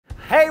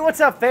Hey,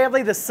 what's up,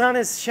 family? The sun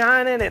is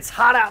shining. It's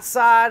hot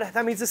outside.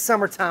 That means it's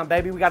summertime,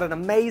 baby. We got an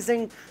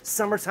amazing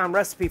summertime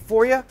recipe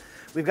for you.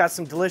 We've got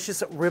some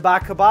delicious ribeye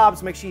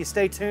kebabs. Make sure you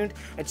stay tuned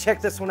and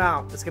check this one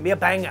out. It's gonna be a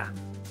banger.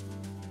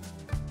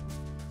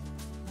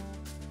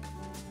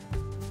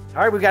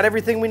 All right, we've got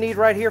everything we need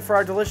right here for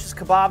our delicious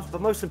kebabs,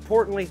 but most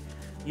importantly,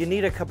 you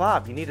need a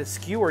kebab, you need a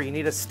skewer, you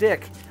need a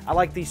stick. I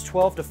like these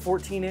 12 to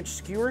 14 inch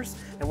skewers,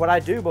 and what I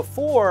do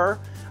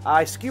before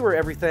I skewer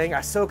everything,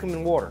 I soak them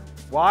in water.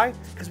 Why?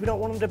 Because we don't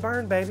want them to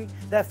burn, baby.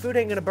 That food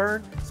ain't gonna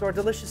burn, so our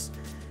delicious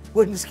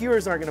wooden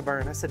skewers aren't gonna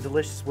burn. I said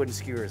delicious wooden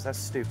skewers, that's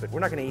stupid.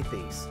 We're not gonna eat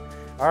these.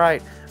 All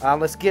right,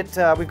 let's get,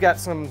 we've got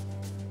some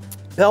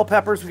bell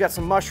peppers, we've got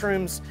some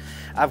mushrooms,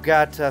 I've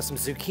got some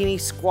zucchini,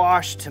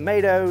 squash,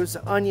 tomatoes,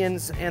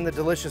 onions, and the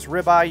delicious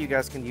ribeye. You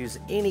guys can use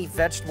any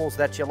vegetables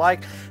that you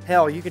like.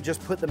 Hell, you could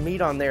just put the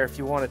meat on there if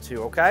you wanted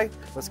to, okay?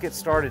 Let's get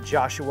started,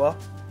 Joshua.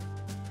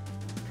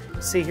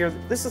 See here,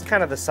 this is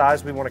kind of the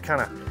size we want to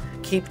kind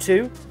of keep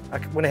to. I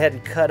went ahead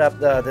and cut up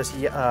this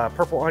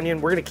purple onion.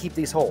 We're going to keep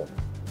these whole,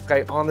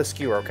 okay, on the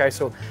skewer, okay?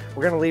 So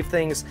we're going to leave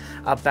things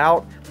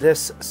about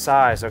this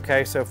size,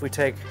 okay? So if we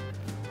take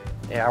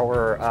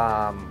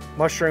our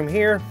mushroom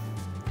here,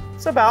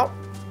 it's about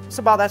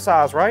that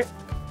size, right?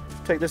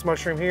 Take this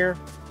mushroom here,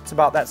 it's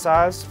about that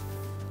size.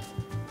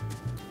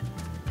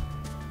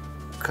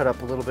 Cut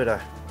up a little bit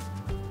of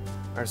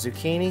our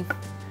zucchini,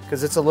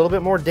 because it's a little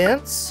bit more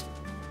dense.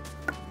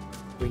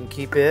 We can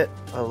keep it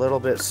a little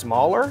bit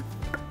smaller.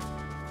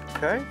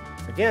 Okay,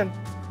 again,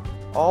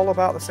 all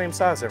about the same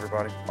size,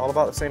 everybody. All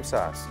about the same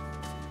size.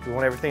 We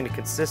want everything to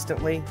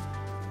consistently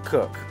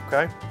cook,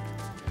 okay?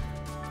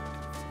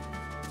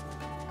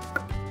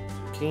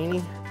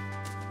 Zucchini.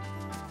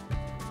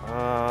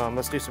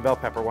 Let's do some bell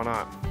pepper, why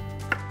not?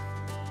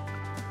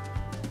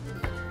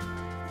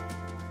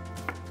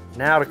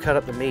 Now to cut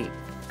up the meat,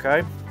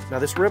 okay? Now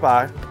this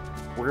ribeye,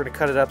 we're gonna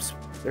cut it up.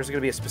 There's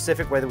gonna be a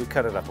specific way that we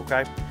cut it up,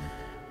 okay?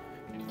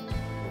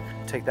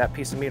 Take that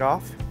piece of meat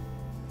off.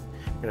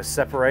 I'm gonna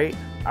separate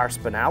our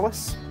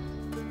spinalis.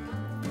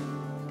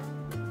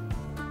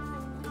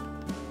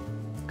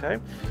 Okay,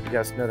 you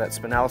guys know that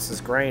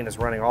spinalis's grain is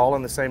running all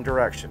in the same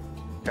direction,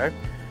 okay?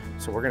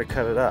 So we're gonna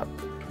cut it up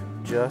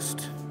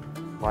just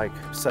like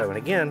so. And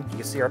again, you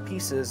can see our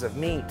pieces of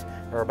meat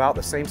are about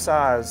the same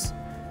size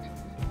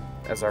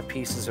as our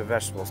pieces of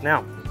vegetables.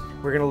 Now,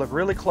 we're gonna look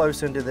really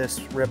close into this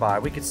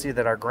ribeye. We can see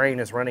that our grain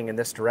is running in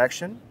this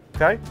direction,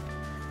 okay?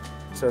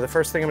 So the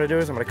first thing I'm gonna do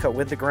is I'm gonna cut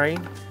with the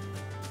grain.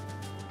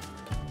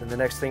 Then the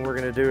next thing we're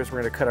gonna do is we're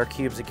gonna cut our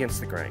cubes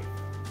against the grain,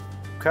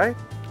 okay?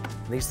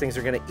 And these things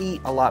are gonna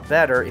eat a lot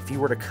better if you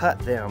were to cut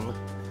them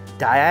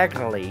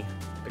diagonally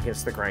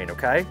against the grain,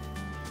 okay?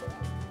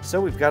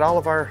 So we've got all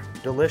of our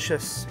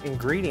delicious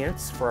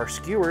ingredients for our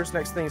skewers.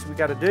 Next things we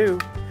gotta do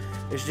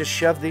is just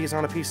shove these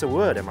on a piece of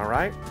wood, am I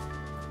right?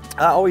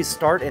 I always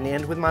start and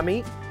end with my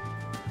meat,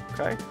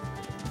 okay?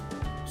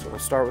 So we'll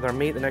start with our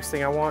meat. The next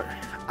thing I want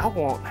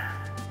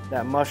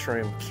that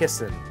mushroom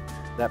kissing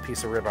that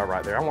piece of ribeye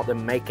right there. I want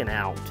them making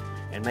out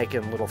and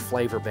making little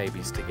flavor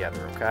babies together,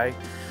 okay?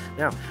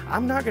 Now,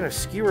 I'm not gonna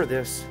skewer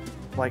this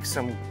like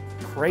some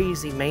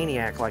crazy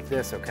maniac like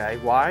this, okay?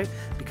 Why?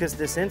 Because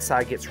this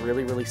inside gets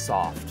really, really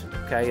soft,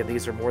 okay? And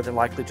these are more than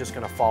likely just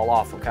gonna fall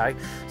off, okay?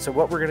 So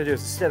what we're gonna do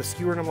is instead of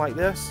skewering them like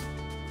this,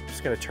 I'm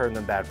just gonna turn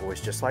them bad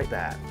boys just like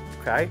that,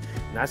 okay?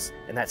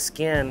 And that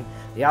skin,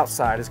 the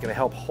outside, is gonna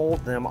help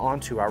hold them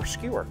onto our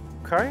skewer,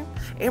 okay?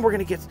 And we're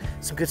gonna get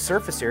some good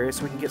surface area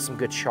so we can get some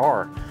good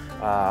char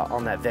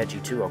on that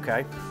veggie too,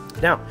 okay?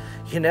 Now,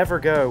 you never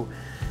go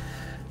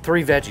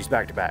 3 veggies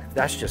back to back.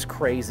 That's just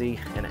crazy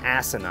and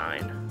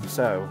asinine.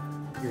 So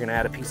you're gonna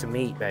add a piece of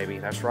meat, baby.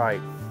 That's right.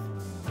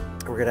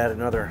 We're gonna add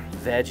another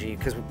veggie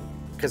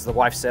because the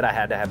wife said I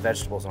had to have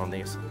vegetables on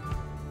these.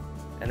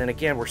 And then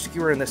again, we're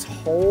skewering this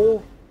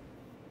whole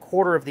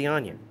quarter of the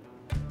onion,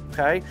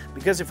 okay?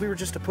 Because if we were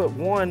just to put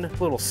one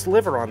little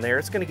sliver on there,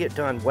 it's gonna get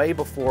done way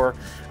before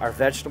our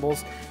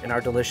vegetables and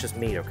our delicious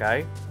meat,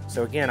 okay?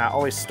 So again, I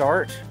always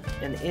start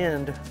and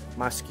end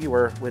my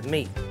skewer with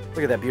meat.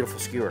 Look at that beautiful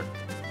skewer.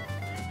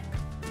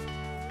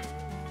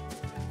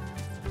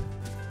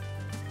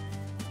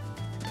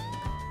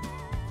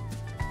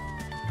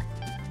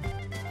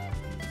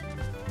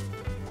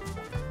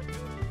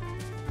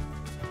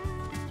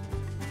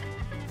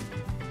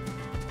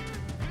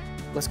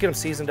 Let's get them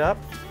seasoned up.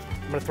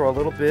 I'm gonna throw a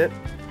little bit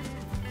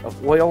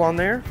of oil on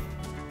there,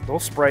 a little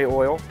spray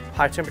oil,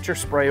 high temperature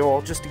spray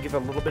oil, just to give it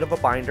a little bit of a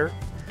binder.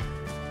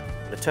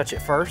 I'm gonna touch it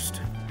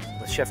first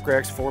with Chef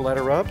Greg's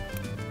 4-letter rub.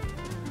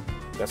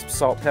 Got some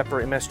salt,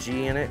 pepper,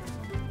 MSG in it,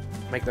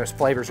 make those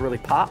flavors really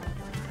pop.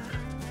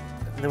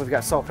 And then we've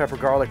got salt, pepper,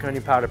 garlic,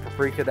 onion powder,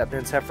 paprika, that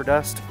Ben's heifer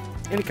dust.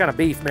 Any kind of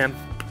beef, man,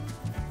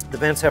 the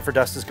Ben's heifer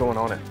dust is going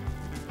on it.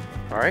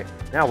 All right,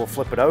 now we'll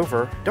flip it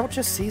over. Don't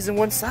just season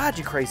one side,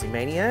 you crazy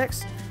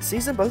maniacs.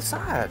 Season both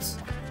sides.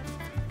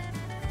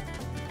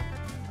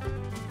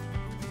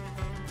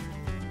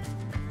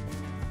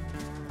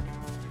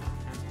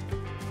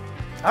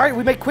 All right,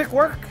 we made quick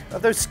work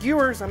of those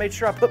skewers. I made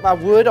sure I put my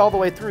wood all the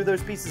way through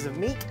those pieces of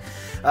meat.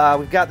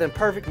 We've got them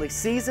perfectly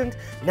seasoned.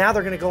 Now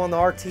they're gonna go on the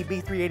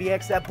RTB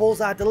 380X, that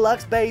Bullseye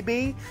Deluxe,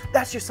 baby.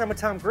 That's your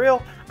summertime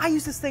grill. I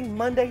use this thing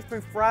Monday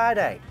through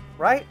Friday,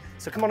 right?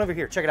 So come on over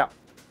here, check it out.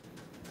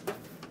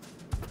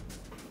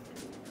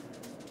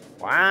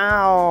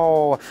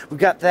 Wow, we've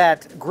got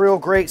that grill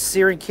grate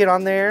searing kit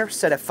on there,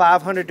 set at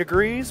 500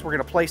 degrees. We're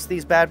gonna place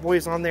these bad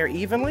boys on there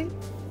evenly.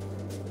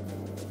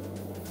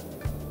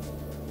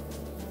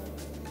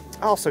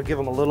 I also give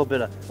them a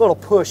little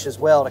push as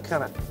well to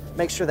kind of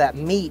make sure that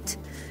meat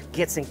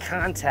gets in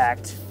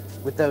contact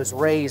with those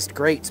raised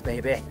grates,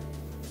 baby.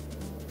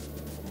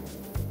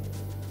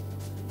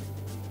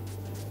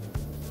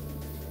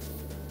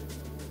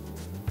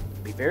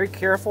 Be very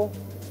careful.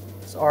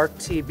 This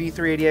RTB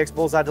 380X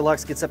Bullseye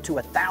Deluxe gets up to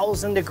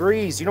 1,000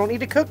 degrees. You don't need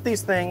to cook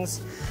these things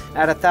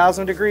at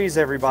 1,000 degrees,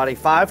 everybody.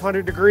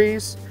 500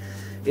 degrees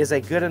is a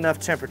good enough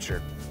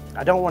temperature.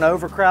 I don't want to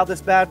overcrowd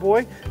this bad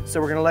boy, so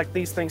we're gonna let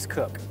these things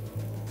cook.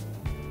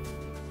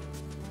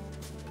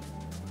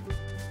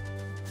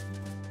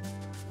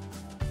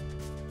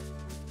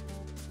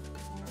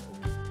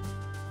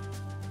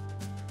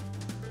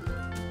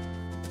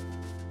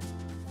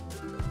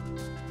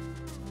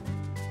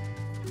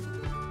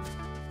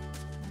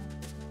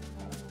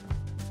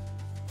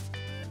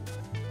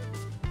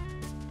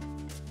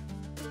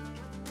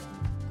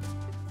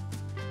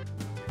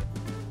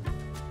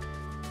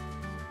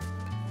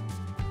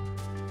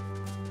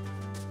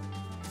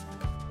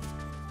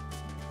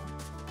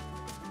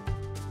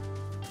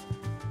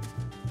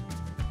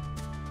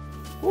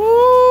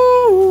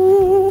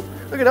 Woo!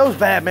 Look at those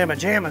bad mamma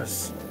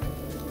jammas.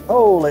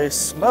 Holy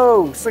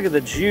smokes, look at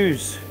the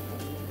juice.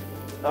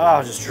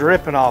 Oh, just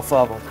dripping off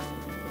of them.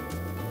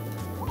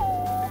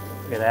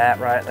 Look at that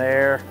right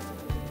there.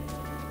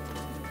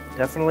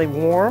 Definitely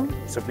warm,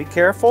 so be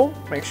careful.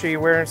 Make sure you're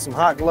wearing some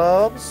hot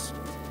gloves.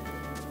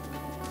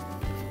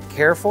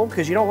 Careful,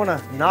 because you don't want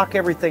to knock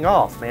everything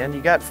off, man.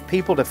 You got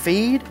people to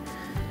feed.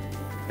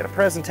 You got a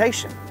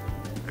presentation,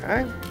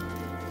 okay?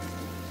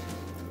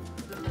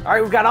 All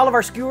right, we've got all of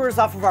our skewers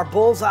off of our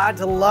Bullseye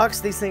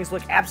Deluxe. These things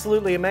look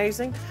absolutely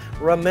amazing.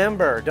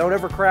 Remember, don't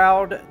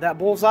overcrowd that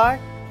Bullseye,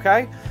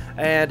 okay?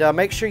 And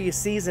make sure you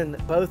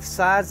season both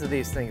sides of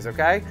these things,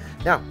 okay?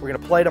 Now, we're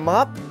gonna plate them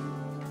up.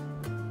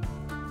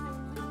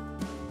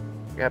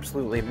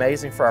 Absolutely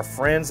amazing for our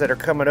friends that are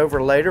coming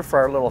over later for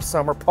our little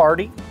summer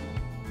party.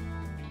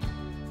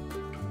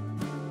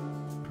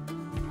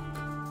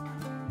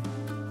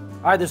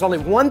 All right, there's only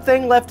one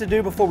thing left to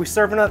do before we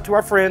serve them up to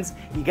our friends.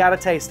 You gotta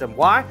taste them.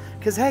 Why?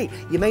 Because hey,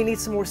 you may need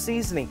some more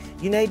seasoning.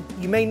 You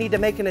may need to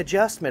make an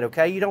adjustment,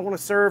 okay? You don't wanna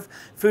serve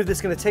food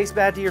that's gonna taste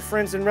bad to your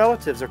friends and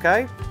relatives,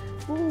 okay?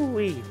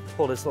 Ooh-wee.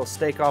 Pull this little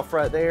steak off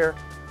right there.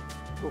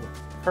 Ooh,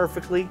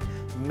 perfectly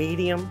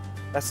medium.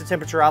 That's the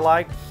temperature I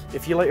like.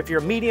 If you're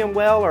a medium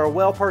well or a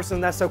well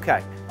person, that's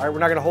okay. All right, we're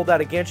not gonna hold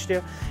that against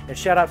you. And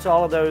shout out to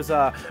all of those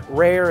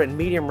rare and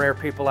medium rare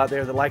people out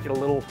there that like it a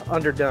little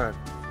underdone.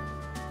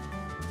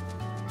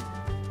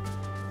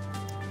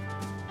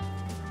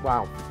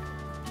 Wow.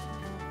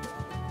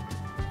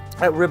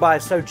 That ribeye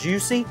is so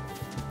juicy.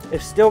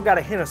 It's still got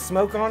a hint of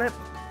smoke on it.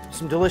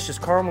 Some delicious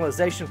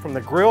caramelization from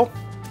the grill.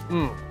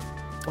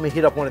 Let me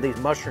heat up one of these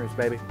mushrooms,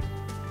 baby.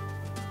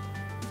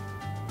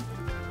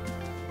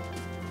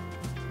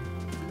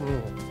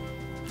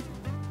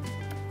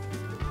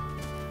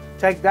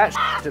 Take that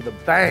to the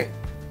bank.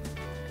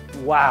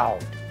 Wow.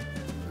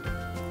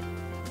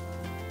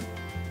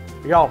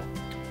 Y'all,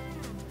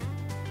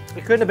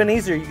 it couldn't have been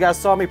easier. You guys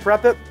saw me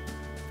prep it.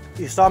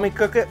 You saw me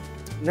cook it.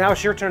 Now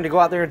it's your turn to go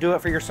out there and do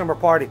it for your summer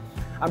party.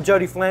 I'm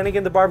Jody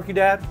Flanagan, the Barbecue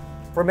Dad.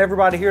 From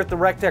everybody here at the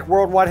recteq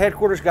Worldwide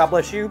Headquarters, God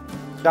bless you.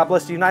 God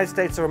bless the United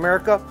States of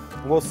America.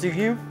 And we'll see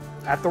you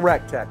at the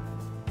recteq.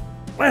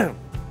 Man,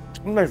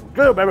 this is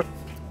good, baby.